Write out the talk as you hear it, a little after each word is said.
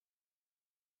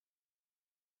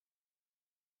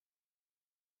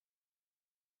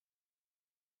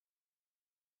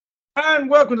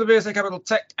And welcome to the VSA Capital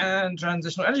Tech and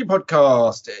Transitional Energy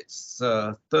Podcast. It's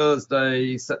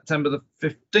Thursday, September the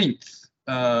 15th.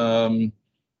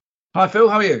 Hi, Phil.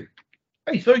 How are you?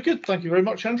 Hey, very good. Thank you very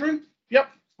much, Andrew.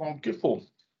 Yep, I'm good form.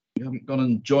 You haven't gone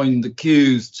and joined the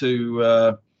queues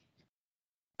to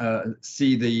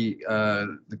see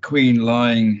the Queen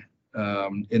lying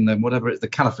in the whatever it's the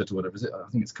Caliphate or whatever is it? I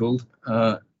think it's called.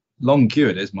 Long queue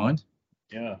it is, mind.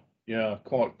 Yeah,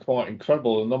 quite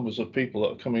incredible the numbers of people that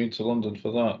are coming into London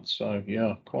for that. So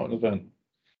yeah, quite an event.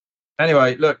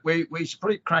 Anyway, look, we should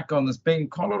probably crack on. There's been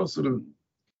quite a lot of sort of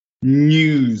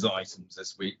news items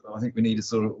this week. I think we need to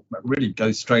sort of really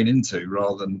go straight into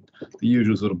rather than the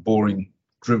usual sort of boring,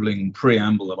 dribbling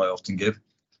preamble that I often give.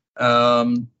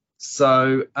 And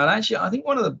actually, I think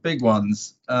one of the big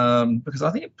ones, because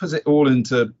I think it puts it all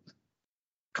into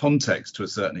context to a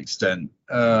certain extent,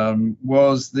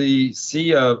 was the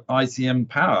CEO of ITM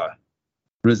Power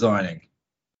resigning.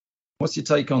 What's your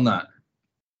take on that?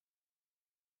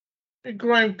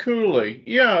 Graham Cooley.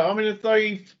 Yeah, I mean, if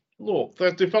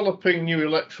they're developing new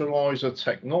electrolyzer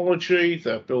technology,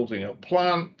 they're building a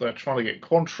plant, they're trying to get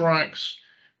contracts.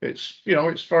 It's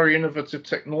very innovative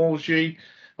technology.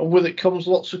 And with it comes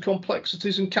lots of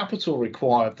complexities and capital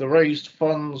required. They raised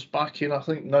funds back in, I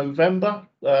think, November,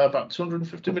 about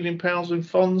 £250 million in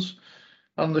funds.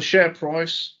 And the share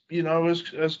price,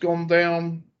 has gone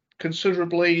down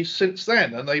considerably since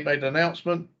then. And they made an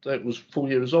announcement that it was full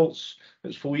year results.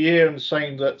 It's full year and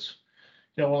saying that,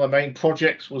 one of the main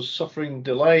projects was suffering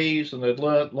delays and they'd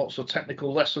learned lots of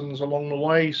technical lessons along the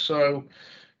way. So,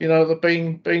 there've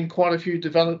been quite a few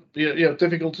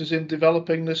difficulties in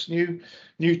developing this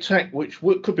new tech, which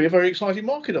could be a very exciting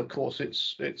market. Of course,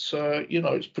 it's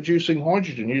producing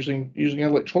hydrogen using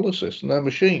electrolysis in their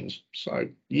machines. So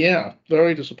yeah,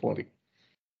 very disappointing.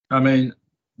 I mean,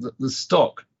 the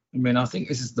stock. I mean, I think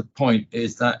this is the point: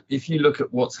 is that if you look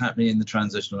at what's happening in the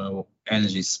transitional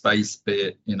energy space, be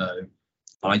it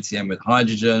ITM with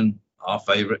hydrogen, our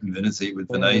favourite Invinity with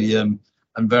vanadium,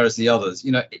 and various the others,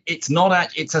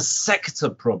 it's a sector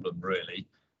problem really,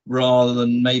 rather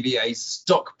than maybe a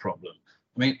stock problem.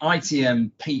 I mean,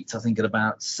 ITM peaked, I think, at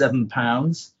about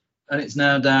 £7, and it's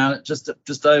now down at just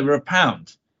over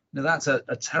 £1. Now that's a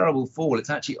terrible fall. It's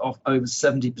actually off over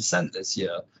 70% this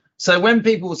year. So when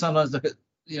people sometimes look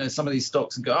at some of these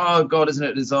stocks and go, oh God, isn't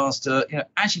it a disaster?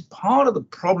 Actually part of the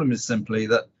problem is simply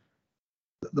that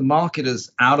the market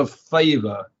is out of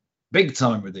favour big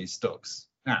time with these stocks.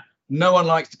 Now, no one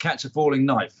likes to catch a falling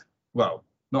knife. Well,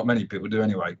 not many people do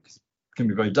anyway. It can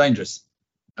be very dangerous.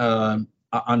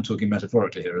 I'm talking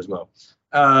metaphorically here as well.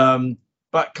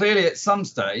 But clearly at some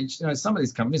stage, some of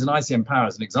these companies, and ITM Power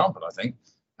is an example, I think,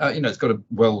 it's got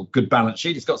a good balance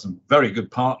sheet. It's got some very good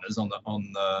partners on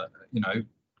the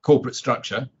corporate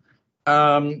structure.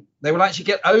 They will actually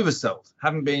get oversold,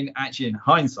 having been actually in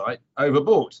hindsight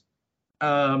overbought.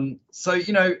 I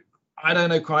don't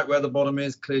know quite where the bottom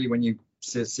is. Clearly, when you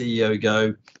see a CEO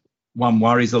go, one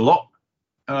worries a lot.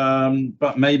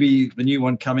 But maybe the new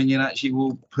one coming in actually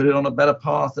will put it on a better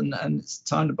path and it's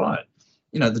time to buy it.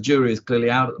 The jury is clearly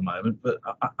out at the moment, but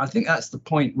I think that's the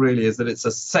point really, is that it's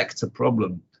a sector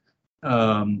problem.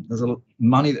 There's a lot of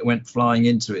money that went flying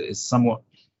into it is somewhat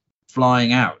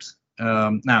flying out.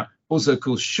 Now, also, of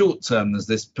course, short term, there's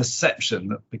this perception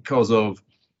that because of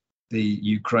the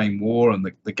Ukraine war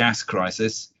and the gas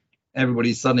crisis,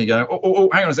 everybody's suddenly going, oh,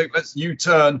 hang on a second, let's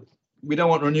U-turn. We don't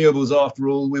want renewables after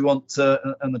all. We want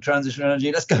and the transition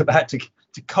energy. Let's go back to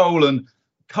coal and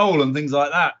things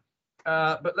like that.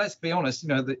 But let's be honest,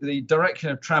 the direction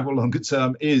of travel longer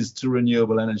term is to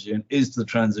renewable energy and is to the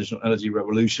transitional energy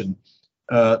revolution.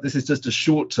 This is just a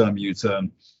short-term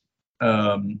U-turn,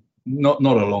 not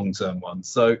a long-term one.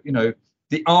 So,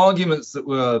 the arguments that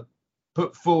were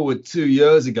put forward 2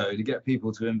 years ago to get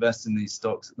people to invest in these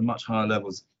stocks at the much higher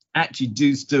levels actually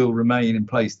do still remain in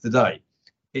place today.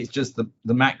 It's just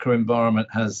the macro environment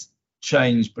has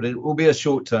changed, but it will be a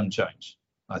short-term change.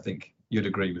 I think you'd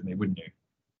agree with me, wouldn't you?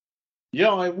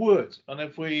 Yeah, I would. And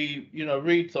if we,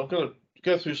 read, I'm going to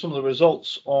go through some of the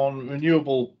results on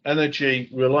renewable energy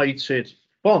related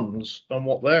funds and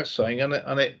what they're saying, and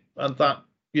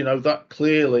that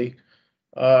clearly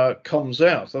comes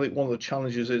out. I think one of the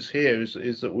challenges is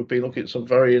that we've been looking at some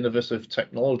very innovative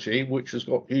technology which has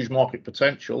got huge market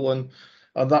potential, and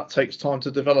that takes time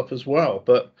to develop as well.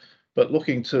 But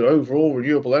looking to overall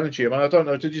renewable energy, I mean, I don't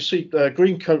know, did you see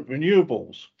Greencoat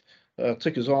Renewables?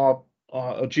 Tickers are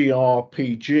a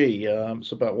GRPG.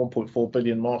 It's about 1.4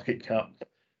 billion market cap.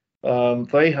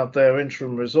 They had their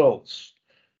interim results.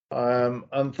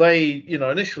 And they,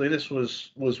 initially this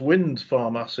was wind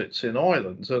farm assets in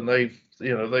Ireland, and they've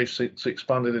they've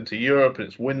expanded into Europe.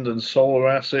 It's wind and solar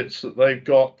assets that they've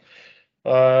got.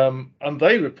 And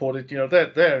they reported,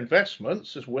 their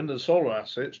investments as wind and solar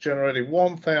assets generated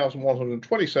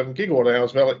 1,127 gigawatt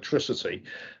hours of electricity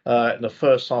in the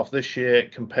first half this year,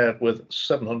 compared with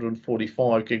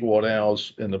 745 gigawatt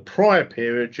hours in the prior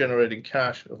period, generating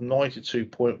cash of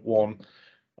 92.1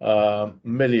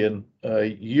 million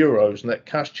euros net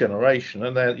cash generation,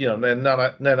 and their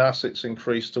net assets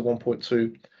increased to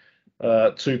 1.2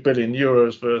 billion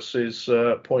euros versus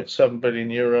 0.7 billion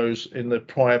euros in the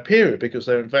prior period, because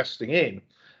they're investing in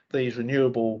these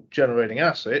renewable generating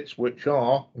assets, which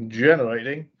are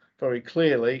generating very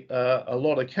clearly a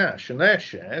lot of cash, and their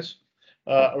shares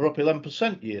are up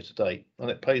 11% year to date, and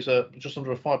it pays just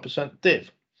under a 5%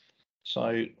 div.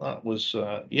 So that was,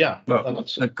 Well,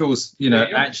 of course,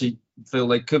 actually, Phil,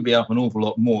 they could be up an awful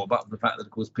lot more, but the fact that,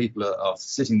 of course, people are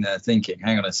sitting there thinking,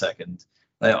 hang on a second,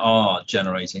 they are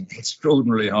generating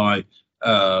extraordinarily high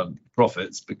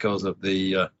profits because of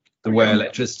the way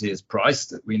electricity is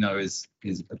priced, that we know is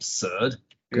absurd,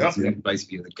 because it's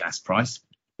basically the gas price.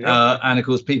 And of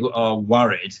course, people are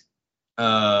worried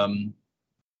that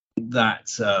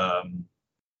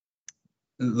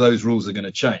those rules are going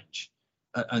to change.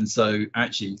 And so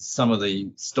actually some of the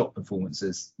stock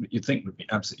performances that you think would be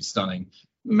absolutely stunning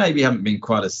maybe haven't been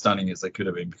quite as stunning as they could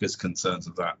have been because of concerns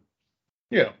of that.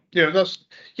 That's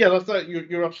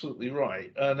you're absolutely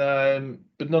right. And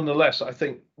but nonetheless, I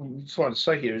think what I'm trying to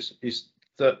say here is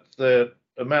that the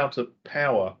amount of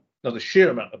power, the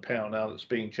sheer amount of power now that's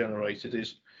being generated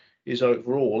is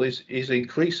overall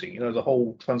increasing. The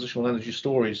whole transitional energy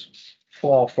story is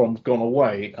far from gone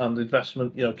away, and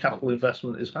investment, capital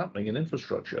investment is happening in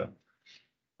infrastructure.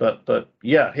 But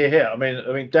here. I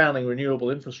mean, Downing Renewable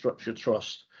Infrastructure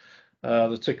Trust.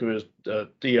 The ticker is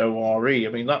DORE. I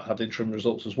mean, that had interim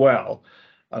results as well,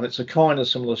 and it's a kind of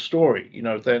similar story.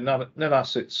 Their net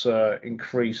assets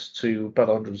increased to about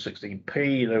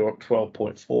 116p. They were up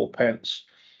 12.4 pence,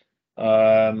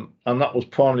 and that was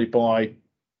primarily by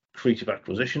accretive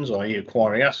acquisitions, i.e.,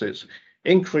 acquiring assets,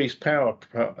 increased power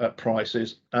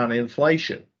prices, and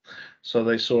inflation. So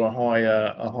they saw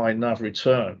a high NAV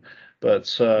return.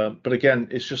 But again,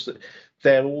 it's just that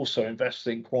they're also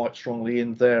investing quite strongly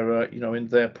in their in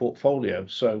their portfolio.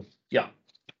 So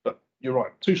but you're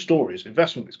right. Two stories.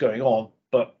 Investment is going on,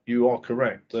 but you are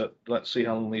correct that let's see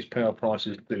how long these power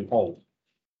prices do hold.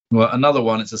 Well, another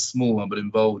one, it's a small one, but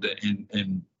involved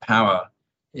in power,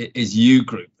 is U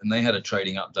Group, and they had a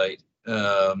trading update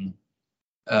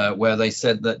where they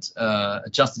said that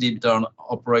adjusted EBITDA on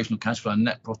operational cash flow and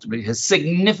net profitability has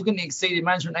significantly exceeded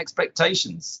management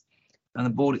expectations. And the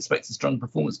board expects a strong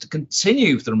performance to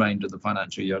continue for the remainder of the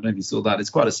financial year. I don't know if you saw that. It's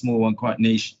quite a small one, quite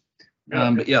niche.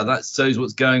 But that shows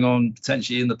what's going on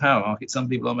potentially in the power market. Some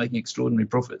people are making extraordinary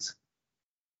profits.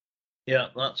 Yeah,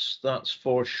 that's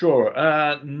for sure.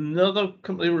 Another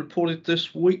company reported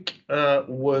this week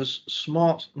was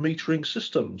Smart Metering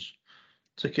Systems.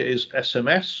 Ticker is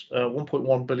SMS,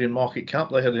 1.1 billion market cap.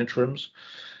 They had interims.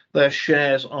 Their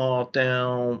shares are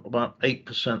down about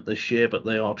 8% this year, but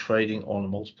they are trading on a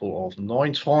multiple of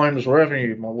 9 times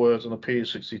revenue. My words, and a P of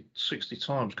 60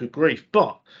 times. Good grief.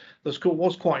 But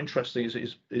what's quite interesting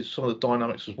is some of the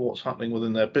dynamics of what's happening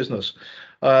within their business.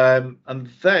 And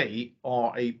they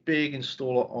are a big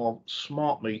installer of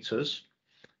smart meters,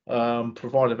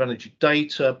 provider of energy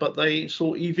data, but they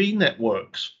install EV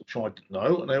networks, which I didn't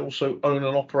know, and they also own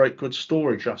and operate grid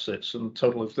storage assets, and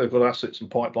total they've got assets in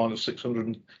pipeline of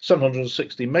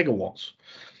 760 megawatts.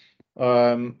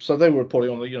 So they were reporting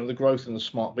on the growth in the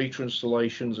smart meter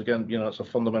installations. Again, it's a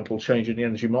fundamental change in the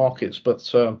energy markets. But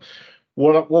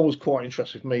what was quite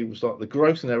interesting for me was that the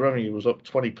growth in their revenue was up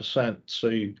 20%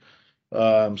 to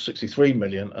 63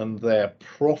 million, and their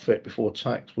profit before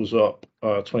tax was up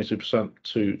 22%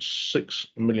 to 6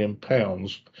 million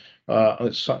pounds. And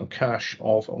it's sat in cash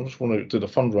of, I just want to do the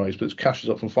fundraise, but its cash is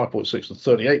up from 5.6 to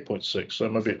 38.6, so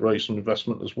maybe it raised some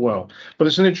investment as well. But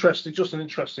it's an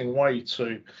interesting way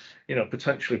to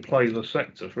potentially play the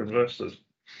sector for investors.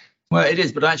 Well, it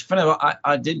is, but actually,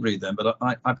 I did read them, but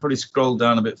I probably scrolled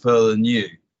down a bit further than you.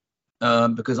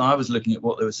 Because I was looking at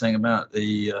what they were saying about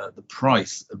the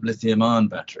price of lithium-ion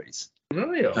batteries.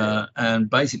 And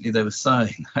basically they were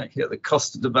saying that the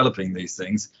cost of developing these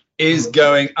things is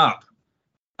going up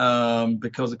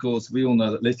because, of course, we all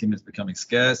know that lithium is becoming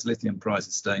scarce. Lithium price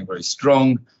is staying very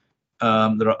strong.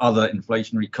 There are other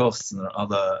inflationary costs, and there are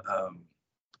other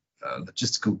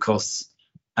logistical costs.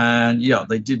 And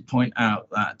they did point out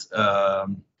that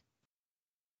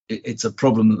it's a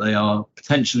problem that they are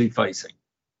potentially facing.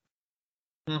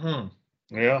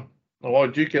 Yeah. Oh, I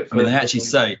do get. I mean, they actually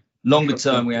say Longer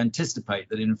term, we anticipate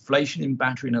that inflation in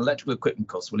battery and electrical equipment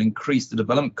costs will increase the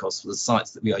development costs for the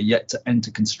sites that we are yet to enter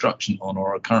construction on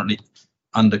or are currently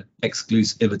under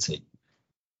exclusivity.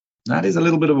 That is a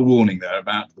little bit of a warning there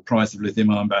about the price of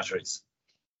lithium-ion batteries.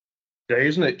 Yeah,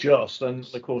 isn't it just? And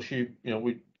of course, you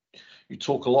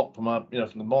talk a lot from our,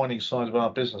 from the mining side of our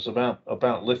business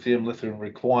about lithium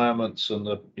requirements and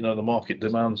the market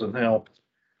demands and how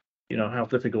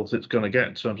difficult it's going to get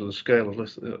in terms of the scale of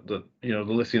the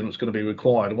lithium that's going to be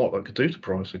required and what that could do to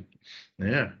pricing.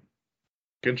 Yeah,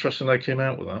 interesting they came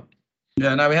out with that.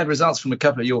 Yeah, now we had results from a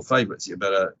couple of your favourites you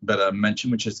better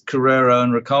mention, which is Carrero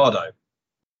and Ricardo.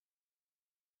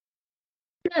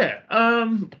 Yeah,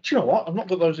 do you know what? I've not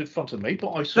got those in front of me,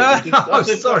 but I certainly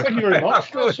did. Sorry. Thank you very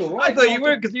much. That's all right. I thought you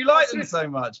would because you like them so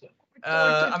much.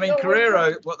 I mean,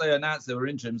 Carrero, what they announced, they were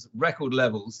interims, record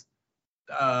levels.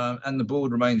 And the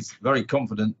board remains very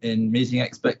confident in meeting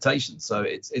expectations. So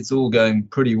it's all going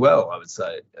pretty well, I would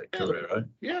say, at Carrero.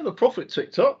 Yeah, the profit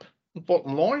ticked up, the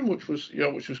bottom line, which was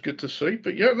good to see.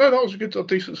 But yeah, no, that was a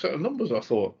decent set of numbers, I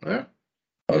thought. Yeah.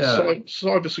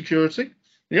 Cyber security.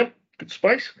 Yep, good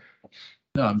space.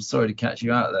 No, I'm sorry to catch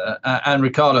you out there. And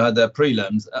Ricardo had their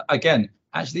prelims. Again,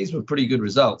 actually, these were pretty good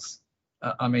results.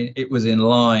 I mean, it was in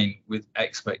line with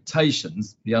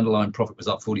expectations. The underlying profit was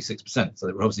up 46%, so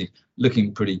they were obviously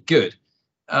looking pretty good.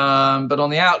 But on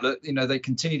the outlook, they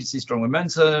continue to see strong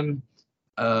momentum,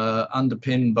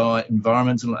 underpinned by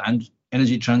environmental and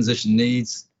energy transition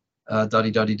needs. They got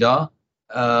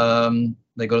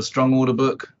a strong order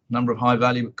book, number of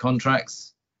high-value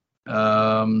contracts.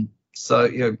 So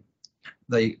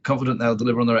they're confident they'll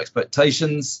deliver on their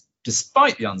expectations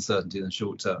despite the uncertainty in the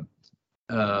short term.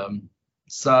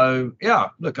 So yeah,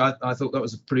 look, I thought that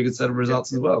was a pretty good set of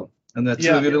results as well, and they're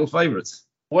two of your little favourites.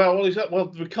 Well,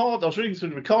 Ricardo. I was reading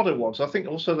through the Ricardo ones. I think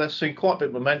also they're seeing quite a bit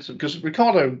of momentum because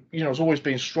Ricardo, has always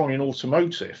been strong in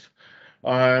automotive,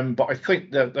 but I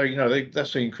think that they're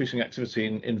seeing increasing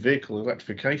activity in vehicle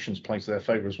electrifications playing to their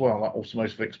favour as well. That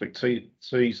automotive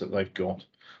expertise that they've got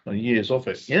and years of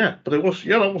it. Yeah, but that was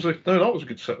a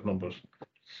good set of numbers.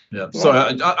 Yeah,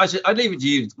 sorry, I'd leave it to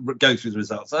you to go through the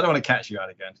results. I don't want to catch you out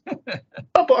again.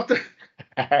 Oh, but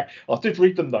I did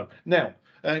read them though. Now,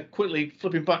 quickly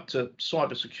flipping back to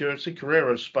cyber security,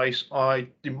 Carrero Space.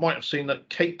 You might have seen that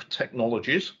Cape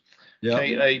Technologies,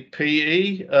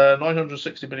 KAPE,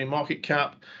 960 million market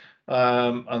cap,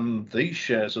 and these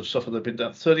shares have suffered. They've been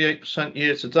down 38%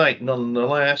 year to date.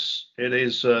 Nonetheless, it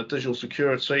is digital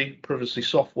security, privacy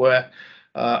software.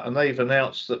 And they've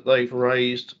announced that they've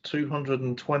raised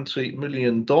 $220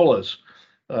 million,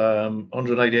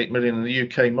 188 million in the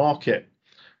UK market.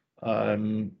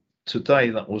 Today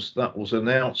that was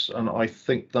announced, and I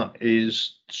think that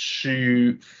is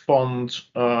to fund,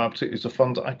 particularly to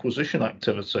fund acquisition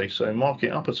activity. So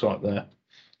market appetite there.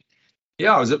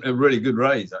 Yeah, it was a really good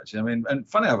raise, actually. I mean, and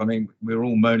funny enough, we're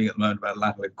all moaning at the moment about a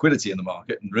lack of liquidity in the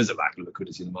market, and there is a lack of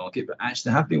liquidity in the market, but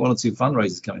actually there have been one or two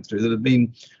fundraisers coming through that have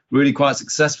been really quite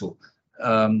successful.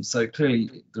 So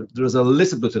clearly there is a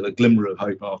little bit of a glimmer of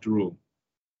hope after all.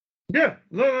 Yeah,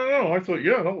 no. I thought,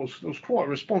 that was quite a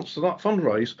response to that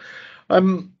fundraise.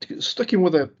 Sticking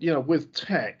with with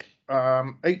tech,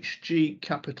 HG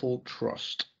Capital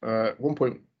Trust,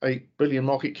 1.8 billion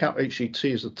market cap.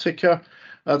 HGT is the ticker.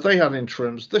 They had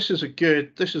interims. This is a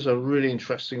really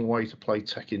interesting way to play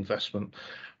tech investment.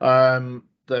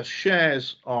 Their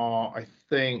shares are, I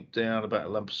think, down about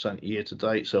 11% year to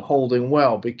date, so holding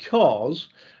well because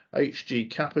HG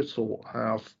Capital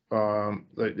have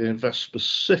they invest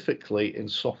specifically in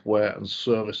software and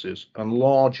services and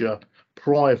larger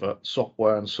private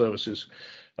software and services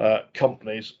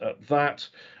companies at that.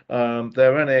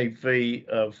 Their NAV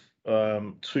of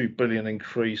 2 billion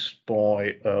increased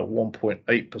by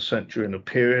 1.8% during the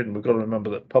period, and we've got to remember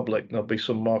that there'll be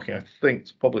some marking, I think,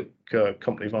 public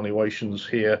company valuations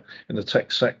here in the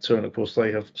tech sector, and of course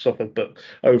they have suffered, but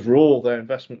overall their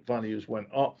investment values went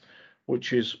up,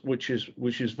 which is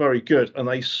very good. And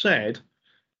they said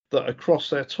that across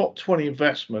their top 20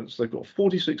 investments, they've got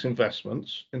 46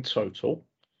 investments in total,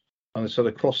 and they said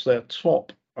across their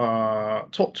top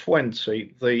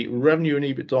 20, the revenue and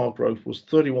EBITDA growth was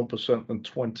 31% and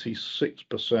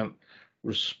 26%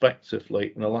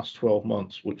 respectively in the last 12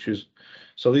 months,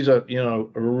 so these are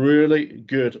really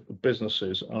good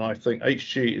businesses, and I think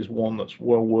HG is one that's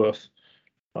well worth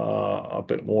a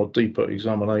bit more deeper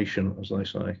examination, as they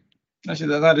say.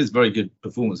 Actually, that is very good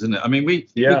performance, isn't it? I mean, we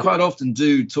quite often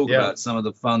do talk about some of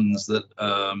the funds that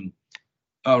are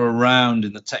around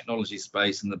in the technology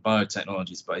space and the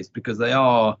biotechnology space, because they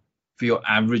are, for your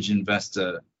average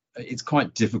investor, it's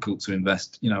quite difficult to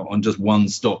invest, on just one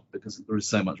stock because there is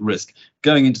so much risk.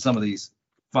 Going into some of these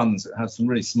funds that have some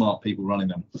really smart people running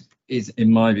them is,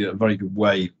 in my view, a very good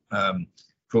way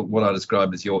for what I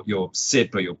describe as your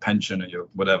SIP or your pension or your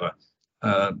whatever,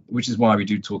 which is why we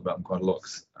do talk about them quite a lot.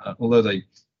 Although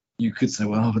you could say,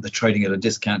 well, but they're trading at a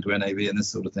discount to NAV and this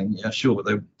sort of thing. Yeah, sure,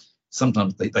 but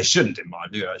sometimes they shouldn't, in my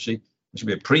view. Actually, there should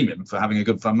be a premium for having a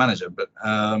good fund manager. But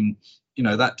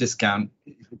that discount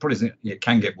probably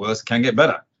can get worse, can get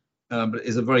better, but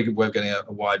it's a very good way of getting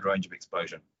a wide range of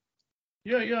exposure.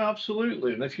 Yeah,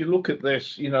 absolutely. And if you look at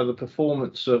this, the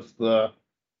performance of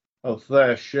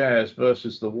their shares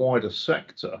versus the wider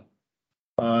sector,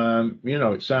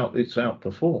 it's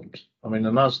outperformed. I mean,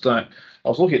 the Nasdaq. I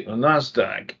was looking at the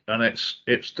Nasdaq, and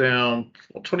it's down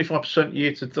 25%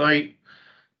 year to date.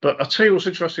 But I tell you what's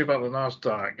interesting about the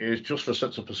Nasdaq is, just for a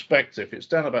sense of perspective, it's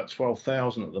down about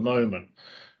 12,000 at the moment.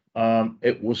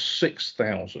 It was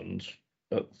 6,000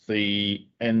 at the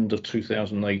end of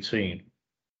 2018.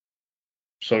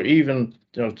 So even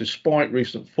despite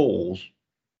recent falls,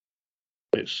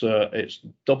 it's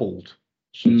doubled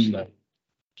since then.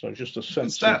 So just a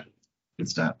sense. Good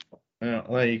stat. Yeah,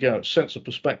 there you go. Sense of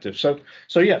perspective. So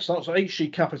yes, that's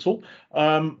HG Capital.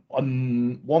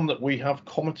 One that we have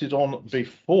commented on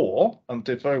before and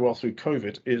did very well through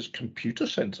COVID is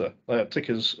Computacenter.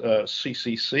 Tickers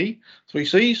CCC, 3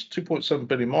 Cs, 2.7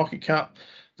 billion market cap.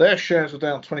 Their shares are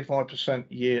down 25%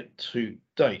 year to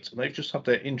date, and they've just had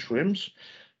their interims.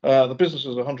 The business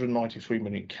is 193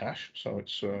 million cash, so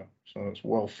it's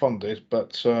well funded,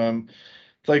 but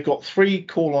they've got 3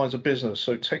 core lines of business.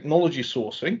 So technology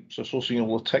sourcing, so sourcing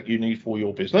all the tech you need for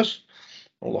your business,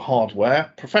 all the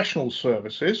hardware, professional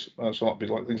services, so that'd be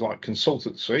like things like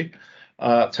consultancy,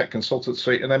 tech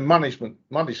consultancy, and then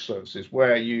managed services,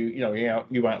 where you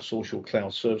outsource your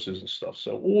cloud services and stuff.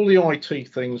 So all the IT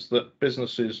things that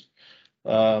businesses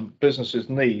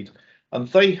need. And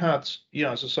they had,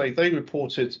 as I say, they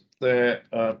reported their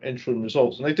interim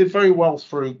results, and they did very well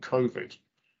through COVID.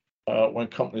 When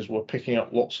companies were picking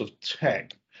up lots of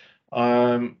tech,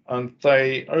 and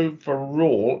they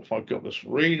overall, if I've got this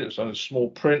read, it's only small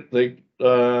print. The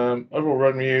overall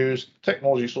revenues,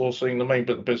 technology sourcing, the main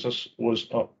bit of the business was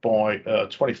up by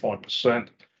 25%.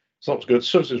 So that was good.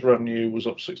 Services revenue was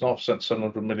up 6.5%,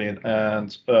 700 million,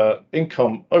 and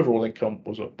overall income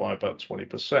was up by about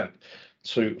 20%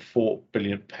 to £4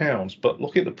 billion. But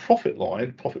looking at the profit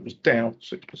line, profit was down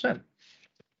 6%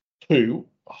 to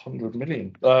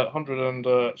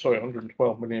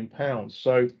 112 million pounds.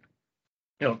 So,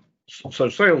 so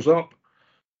sales up,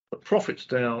 but profits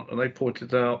down, and they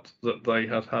pointed out that they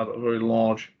had a very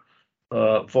large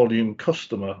volume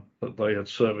customer that they had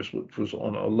serviced, which was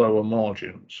on a lower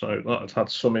margin. So that had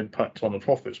some impact on the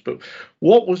profits. But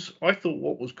I thought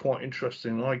what was quite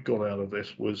interesting I got out of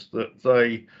this was that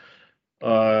they,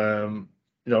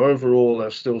 overall they're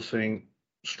still seeing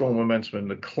strong momentum in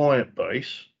the client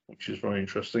base, which is very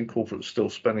interesting. Corporate's still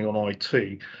spending on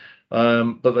IT,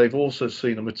 but they've also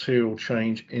seen a material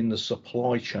change in the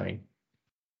supply chain,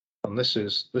 and this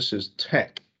is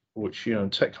tech, which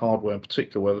tech hardware in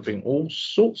particular, where there have been all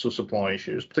sorts of supply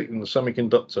issues, particularly in the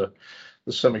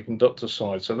semiconductor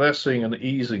side. So they're seeing an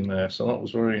easing there. So that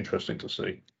was very interesting to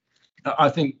see. I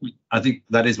think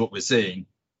that is what we're seeing.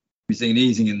 We're seeing an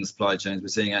easing in the supply chains. We're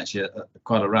seeing actually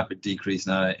quite a rapid decrease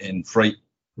now in freight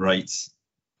rates.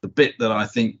 The bit that I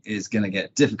think is going to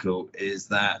get difficult is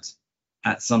that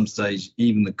at some stage,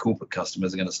 even the corporate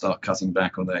customers are going to start cutting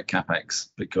back on their capex,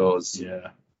 because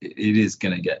it is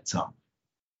going to get tough.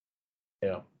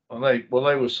 Yeah, and they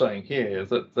were saying here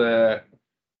that they're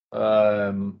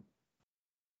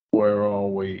where are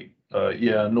we?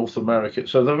 North America.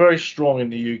 So they're very strong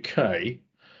in the UK,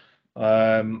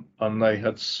 and they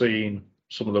had seen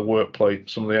some of the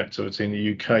activity in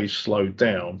the UK slowed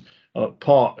down.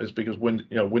 Part is because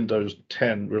Windows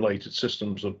 10 related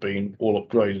systems have been all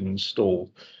upgraded and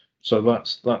installed, so that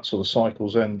sort of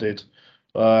cycle's ended.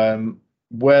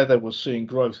 Where they were seeing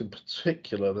growth in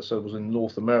particular, they said, was in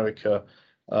North America,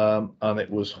 and it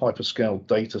was hyperscale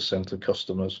data center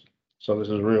customers. So this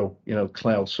is real,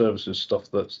 cloud services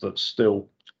stuff that's still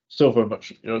very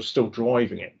much still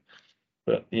driving it.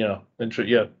 But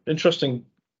interesting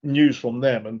news from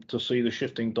them, and to see the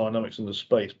shifting dynamics in the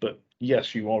space. But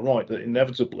yes, you are right that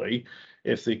inevitably,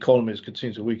 if the economies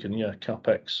continue to weaken,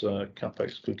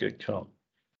 capex could get cut.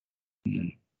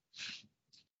 There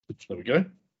we go.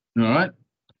 All right.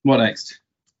 What next?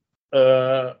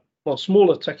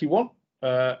 Smaller techie one.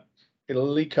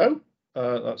 Eleco.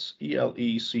 That's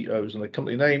ELECO is the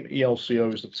company name.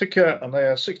 ELCO is the ticker, and they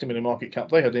are 60 million market cap.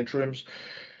 They had interims.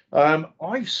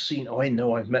 I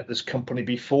know I've met this company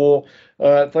before.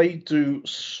 They do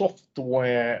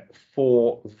software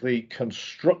for the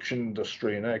construction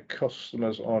industry, and their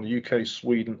customers are UK,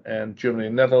 Sweden, and Germany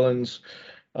and Netherlands.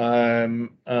 And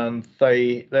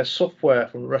their software,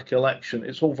 from recollection,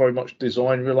 it's all very much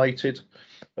design related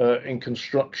in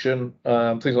construction,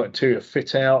 things like interior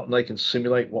fit out, and they can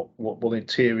simulate what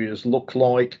interiors look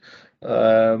like.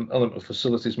 Element of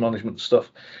facilities management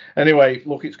stuff. Anyway,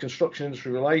 look, it's construction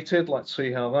industry related. Let's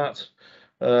see how that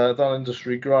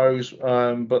industry grows.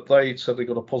 But they said they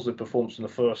got a positive performance in the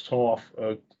first half,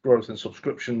 growth in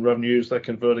subscription revenues. They're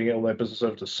converting all their business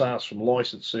over to SaaS from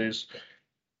licenses,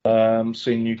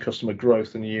 seeing new customer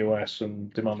growth in the US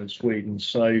and demand in Sweden.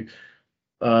 So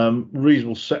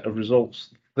reasonable set of results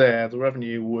there. The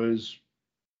revenue was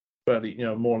fairly,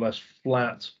 more or less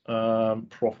flat.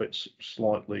 Profits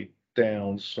slightly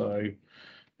down. So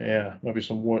yeah, maybe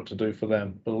some work to do for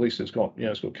them, but at least it's got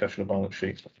cash in the balance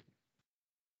sheet.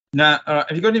 Now,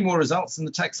 have you got any more results on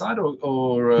the tech side, or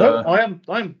no?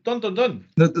 I'm done.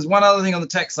 There's one other thing on the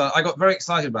tech side. I got very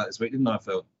excited about this week, didn't I,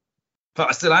 Phil? But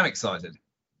I still am excited.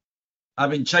 I've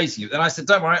been chasing it, and I said,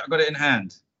 "Don't worry, I've got it in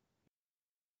hand."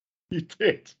 You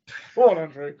did. Go on,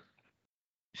 Andrew.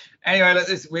 Anyway,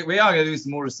 we are going to do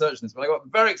some more research on this, but I got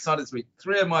very excited this week.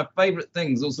 3 of my favourite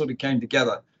things all sort of came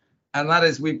together, and that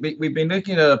is we've been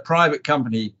looking at a private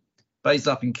company based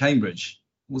up in Cambridge,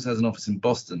 also has an office in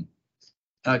Boston,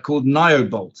 called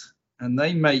Nyobolt, and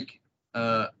they make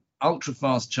ultra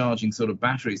fast charging sort of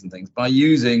batteries and things by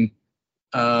using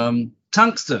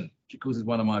tungsten, which of course is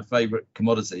one of my favourite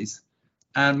commodities.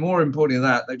 And more importantly than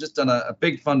that, they've just done a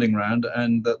big funding round,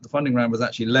 and the funding round was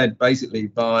actually led basically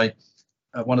by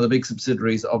one of the big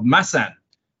subsidiaries of Masan,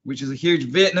 which is a huge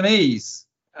Vietnamese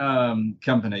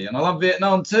company, and I love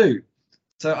Vietnam too.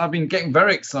 So I've been getting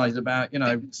very excited about,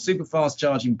 super fast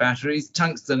charging batteries,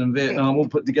 tungsten and Vietnam all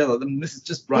put together. And this is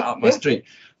just right up my street.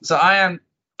 So I am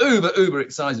uber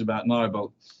excited about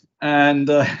Nyobolt, and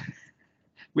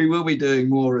we will be doing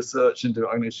more research into it,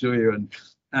 I'm going to assure you,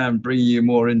 and bring you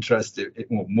more interest,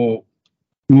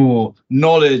 more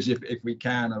knowledge if we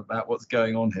can about what's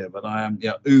going on here. But I am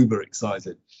uber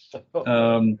excited.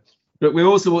 But we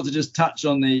also want to just touch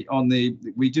on the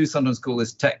we do sometimes call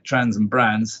this tech, trends and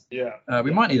brands. Yeah.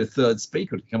 We might need a third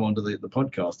speaker to come onto the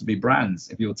podcast to be brands,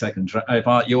 if you're tech and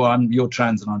you're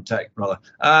trans and I'm tech, brother.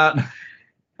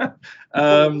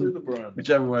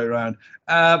 Whichever way around.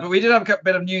 But we did have a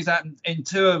bit of news out in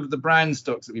 2 of the brand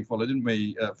stocks that we follow, didn't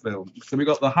we, Phil? So we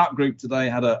got the Hut Group today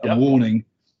had a warning.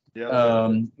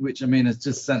 Which I mean has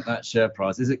just sent that share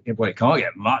price. It can't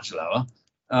get much lower,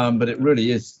 but it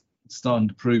really is starting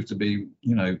to prove to be,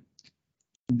 the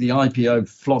IPO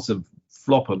flop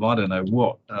of I don't know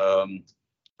what.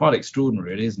 Quite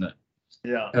extraordinary, really, isn't it?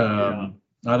 Yeah. I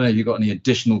don't know if you've got any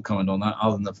additional comment on that,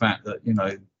 other than the fact that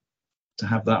to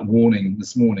have that warning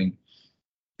this morning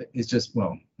is just,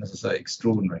 well, as I say,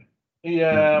 extraordinary.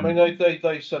 Yeah, I mean,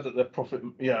 they said that their profit,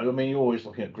 you're always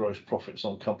looking at gross profits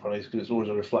on companies because it's always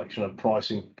a reflection of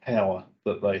pricing power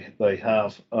that they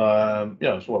have,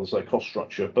 as well as their cost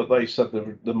structure. But they said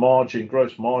the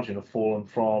gross margin have fallen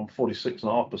from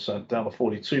 46.5% down to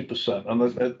 42%.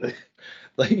 And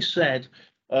they said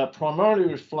primarily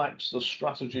reflects the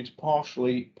strategy to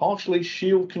partially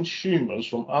shield consumers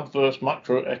from adverse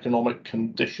macroeconomic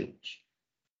conditions.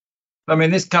 I mean,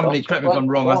 this company, correct me if I'm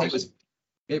wrong, I think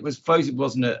it was floated,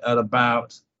 wasn't it, at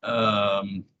about, I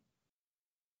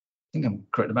think I'm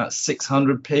correct, about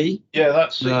 600p. Yeah,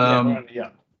 that's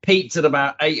it. Peaked at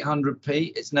about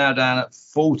 800p. It's now down at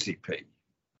 40p.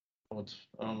 Oh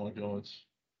my God.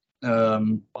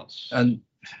 And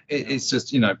it's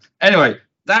just, anyway,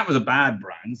 that was a bad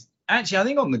brand. Actually, I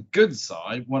think on the good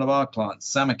side, one of our clients,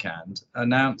 Samarkand,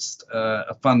 announced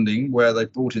a funding where they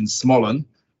brought in Smollen,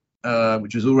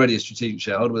 which was already a strategic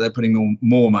shareholder, but they're putting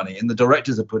more money in. The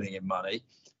directors are putting in money.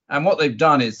 And what they've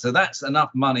done is, so that's enough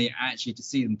money actually to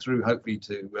see them through, hopefully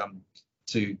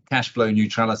to cash flow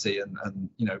neutrality and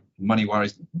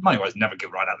money-wise never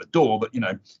get right out the door, but,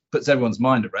 puts everyone's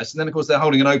mind at rest. And then, of course, they're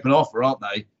holding an open offer, aren't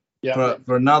they,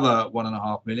 for another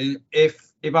 1.5 million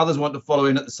if others want to follow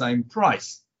in at the same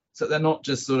price. So they're not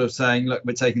just sort of saying, look,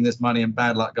 we're taking this money and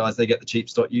bad luck, guys, they get the cheap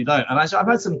stock, you don't. And actually, I've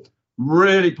had some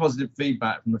really positive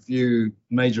feedback from a few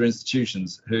major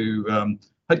institutions who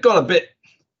had got a bit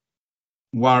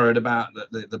worried about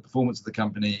the performance of the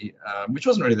company, which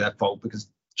wasn't really their fault because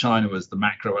China was the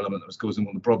macro element that was causing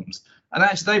all the problems. And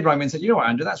actually they rang me and said,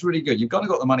 Andrew, that's really good. You've got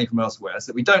the money from elsewhere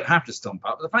so that we don't have to stomp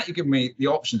up. But the fact you've given me the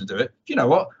option to do it, you know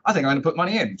what? I think I'm going to put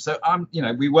money in. So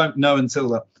we won't know until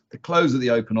the close of the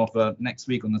open offer next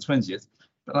week on the 20th.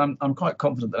 but I'm quite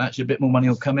confident that actually a bit more money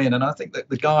will come in. And I think that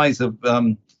the guys have,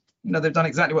 they've done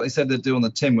exactly what they said they'd do on the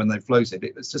tin when they floated.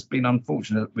 It's just been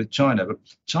unfortunate with China, but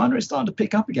China is starting to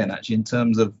pick up again, actually, in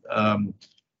terms of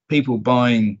people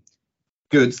buying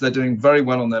goods. They're doing very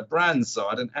well on their brand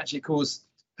side. And actually, of course,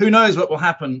 who knows what will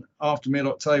happen after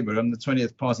mid-October and the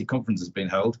 20th Party Conference has been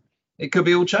held. It could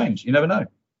be all changed. You never know.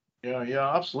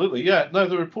 Yeah, absolutely. Yeah, no,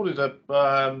 they reported that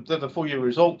the full-year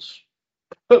results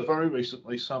very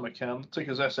recently. Samarkand,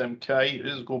 ticker's SMK, it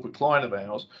is a corporate client of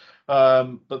ours,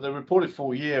 but they reported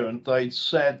full year, and they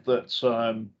said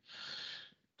that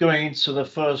going into the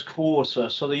first quarter,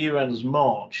 so the year ends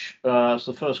March, so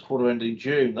the first quarter ending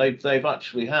June, they've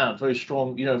actually had very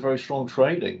strong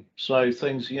trading. So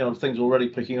things already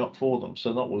picking up for them.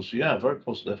 So that was very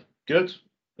positive. Good,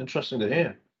 interesting to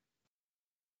hear.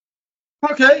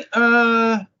 Okay,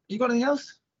 you got anything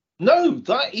else? No,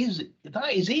 that is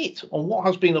it on what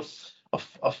has been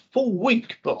a full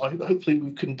week, but hopefully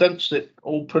we've condensed it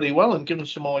all pretty well and given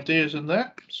some ideas in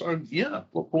there. So yeah,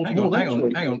 look forward to more next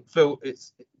week. Hang on, Phil.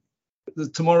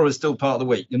 Tomorrow is still part of the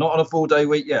week. You're not on a 4-day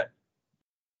week yet.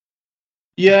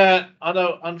 Yeah, I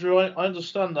know, Andrew. I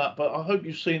understand that, but I hope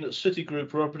you've seen that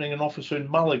Citigroup are opening an office in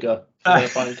Malaga for their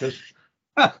bankers.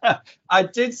 I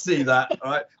did see that,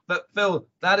 right? But Phil,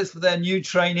 that is for their new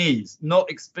trainees, not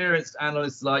experienced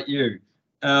analysts like you.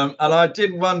 And I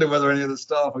did wonder whether any of the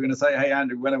staff are going to say, "Hey,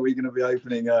 Andrew, when are we going to be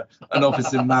opening an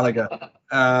office in Malaga?"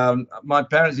 My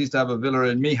parents used to have a villa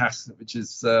in Mijas, which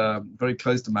is very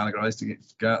close to Malaga. I used to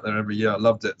go out there every year. I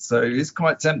loved it. So it's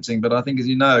quite tempting. But I think, as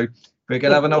you know, if we're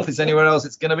going to have an office anywhere else,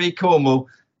 it's going to be Cornwall.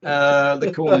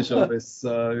 The Cornish office.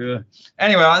 So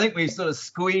anyway, I think we've sort of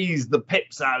squeezed the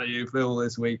pips out of you, Phil,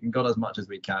 this week and got as much as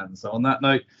we can. So on that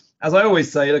note, as I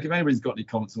always say, look, if anybody's got any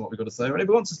comments on what we've got to say, or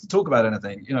anybody wants us to talk about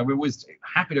anything, we're always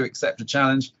happy to accept a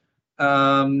challenge.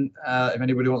 If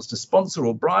anybody wants to sponsor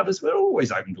or bribe us, we're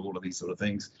always open to all of these sort of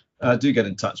things. Do get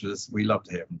in touch with us. We love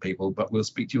to hear from people, but we'll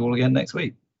speak to you all again next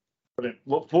week. Brilliant.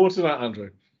 Look forward to that,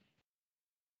 Andrew.